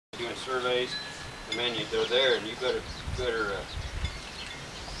doing surveys. I mean, they're there, and you better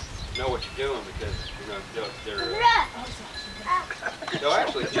know what you're doing because they'll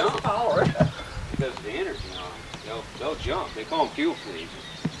actually jump because of the energy on them. They'll jump. They call them fuel fleas,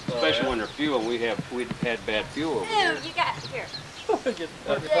 especially when they're fueling. We'd had bad fuel over there. You got here.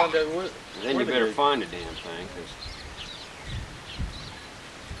 Then you better find the damn thing, cause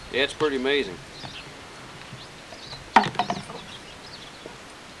yeah, it's pretty amazing.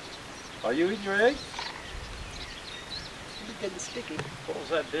 Are you eating your eggs? It's getting sticky. What was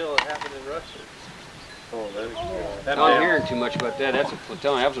that deal that happened in Russia? Oh, I'm not hearing too much about that. That's a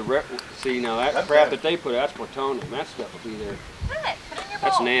plutonium. That was see, now that crap that they put out, that's plutonium. That stuff will be there.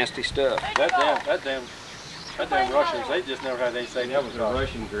 That's nasty stuff. That damn Russians, they just never had anything. That was a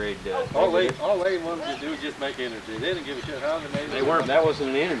Russian grade. All they wanted to do was just make energy. They didn't give a shit how they made it. They weren't. That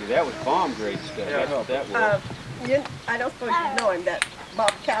wasn't energy. That was bomb grade stuff. Yeah, That's what that was. I don't suppose you know him, that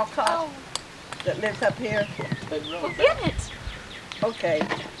Bob Calcott that lives up here. Get it. Okay.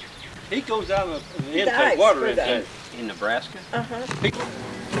 He goes out in the He intake dies water for that. intake. In Nebraska?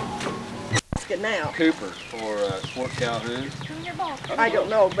 Now. Cooper for Fort Calhoun. I don't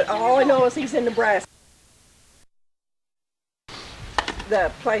know, but all I know is he's in Nebraska. The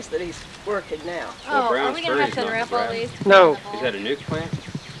place that he's working now. Oh, are we going to have to unwrap all these? No. Is that a nuke plant?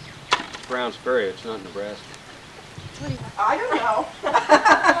 Browns Ferry, it's not Nebraska. I don't know.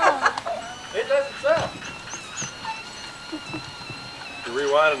 It doesn't sell. You're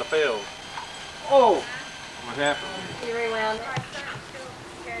rewinding the field. Oh! What happened? You rewound it.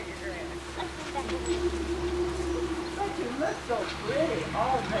 You look so pretty,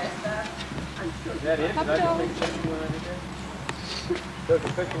 all dressed up. Is that it? Did I just take a picture when I did that? Took a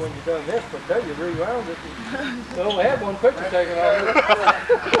picture when you done this, but there you rewound it. I only had one picture taken of it.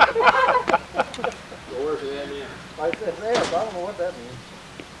 Well, where's that in? It's there, but I don't know what that means.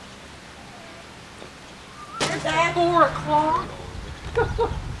 It's 4 o'clock.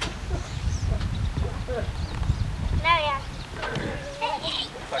 No, yeah.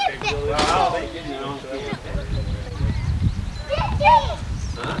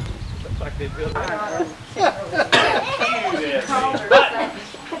 Looks like they built it.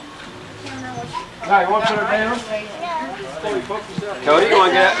 Now, you want to put her down? Cody, you want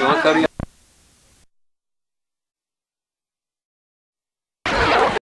to get? You want Cody?